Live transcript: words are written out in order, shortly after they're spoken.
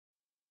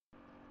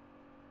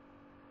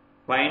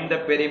Find the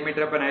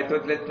perimeter of an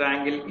isosceles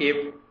triangle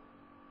if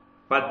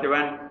first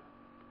one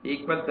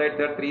equal sides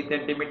are 3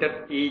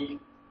 centimeters each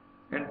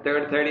and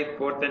third side is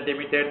 4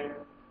 centimeters.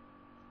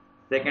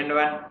 Second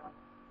one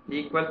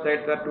equal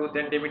sides are 2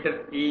 centimeters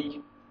each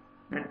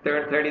and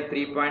third side is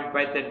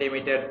 3.5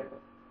 centimeters.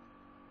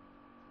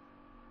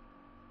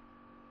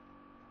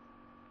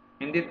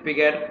 In this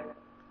figure,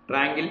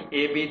 triangle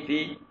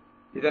ABC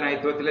is an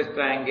isosceles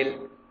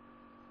triangle.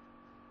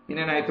 In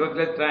an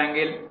isosceles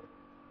triangle,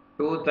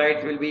 two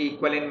sides will be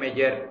equal in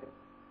measure.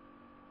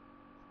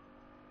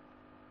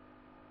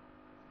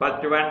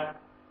 First one,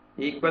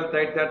 equal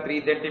sides are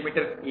 3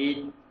 centimeters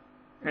each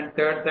and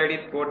third side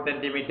is 4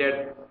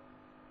 centimeters.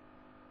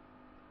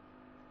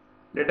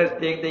 Let us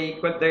take the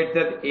equal sides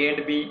as A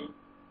and B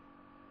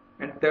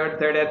and third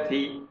side as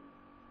C.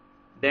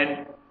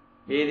 Then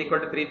A is equal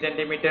to 3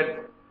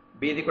 centimeters,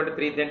 B is equal to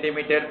 3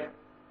 centimeters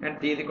and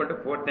C is equal to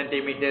 4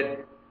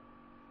 centimeters.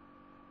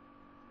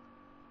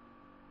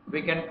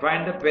 We can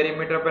find the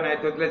perimeter of an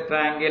isosceles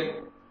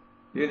triangle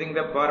using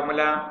the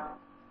formula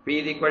P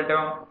is equal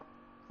to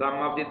sum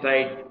of the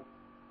sides,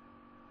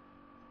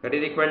 that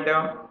is equal to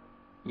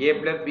A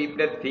plus B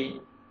plus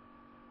C.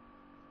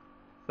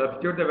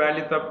 Substitute the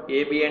values of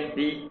A, B and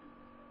C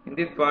in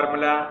this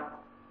formula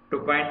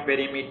to find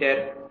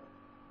perimeter,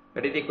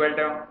 that is equal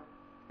to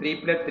 3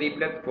 plus 3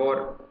 plus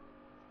 4.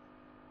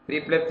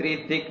 3 plus 3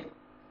 is 6,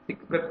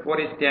 6 plus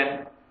 4 is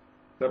 10.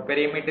 So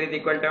perimeter is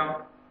equal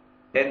to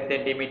 10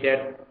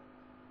 centimeters.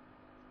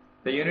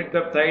 The units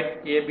of sides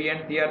A, B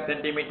and C are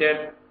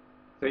centimeters.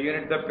 So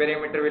units of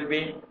perimeter will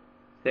be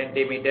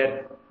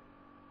centimeters.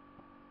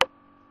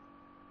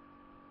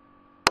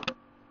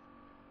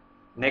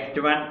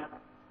 Next one,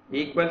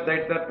 equal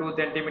sides are 2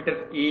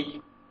 centimeters each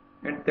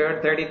and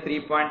third side is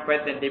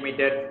 3.5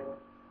 centimeters.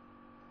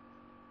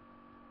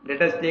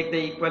 Let us take the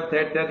equal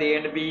sides as A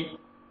and B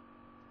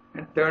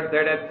and third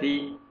side as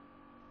C.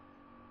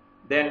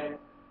 Then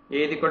A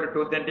is equal to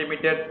 2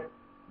 centimeters,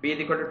 B is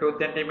equal to 2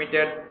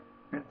 centimeters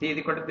and C is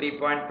equal to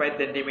 3.5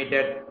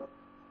 centimeters.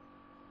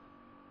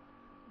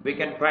 We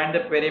can find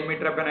the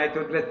perimeter of an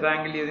isosceles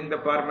triangle using the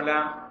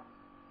formula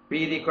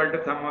P is equal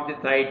to sum of the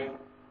sides,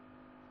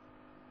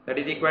 that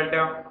is equal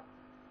to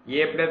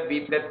A plus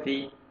B plus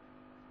C.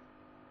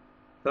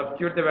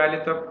 Substitute the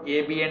values of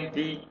A, B and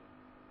C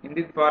in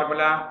this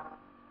formula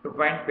to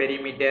find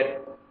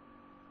perimeter,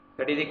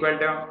 that is equal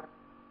to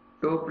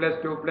 2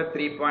 plus 2 plus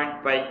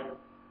 3.5.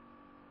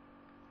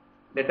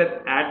 Let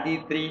us add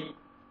these three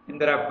in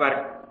the rough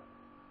work.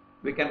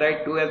 We can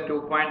write 2 as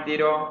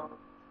 2.0,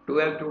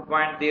 2 as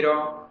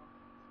 2.0,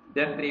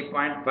 then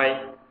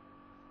 3.5.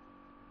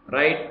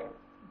 Write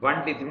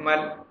one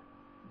decimal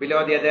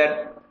below the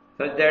other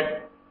such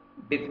that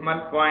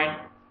decimal point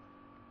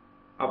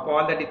of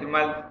all the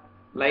decimals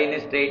lie in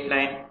a straight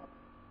line.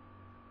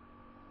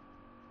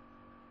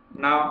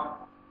 Now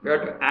we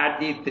have to add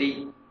these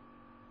three.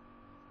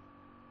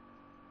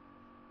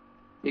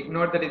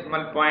 Ignore the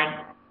decimal point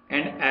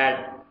and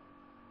add.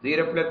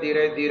 0 plus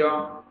 0 is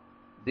 0,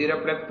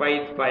 0 plus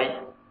 5 is 5,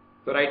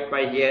 so write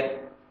 5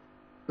 here.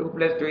 2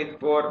 plus 2 is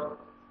 4,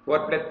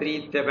 4 plus 3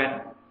 is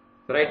 7,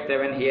 so write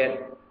 7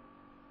 here.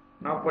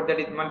 Now put the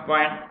decimal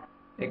point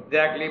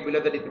exactly below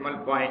the decimal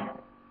point.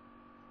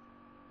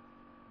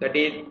 That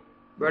is,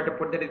 we have to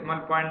put the decimal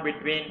point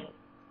between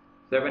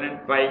 7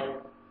 and 5.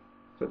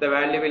 So the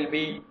value will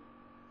be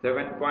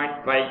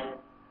 7.5.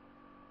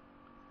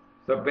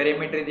 So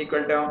perimeter is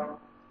equal to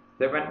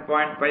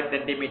 7.5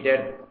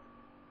 centimeters.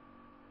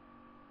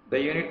 The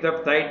units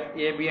of sides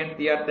A, B and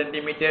C are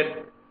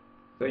centimeters.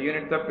 So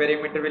units of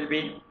perimeter will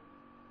be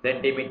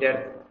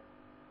centimeters.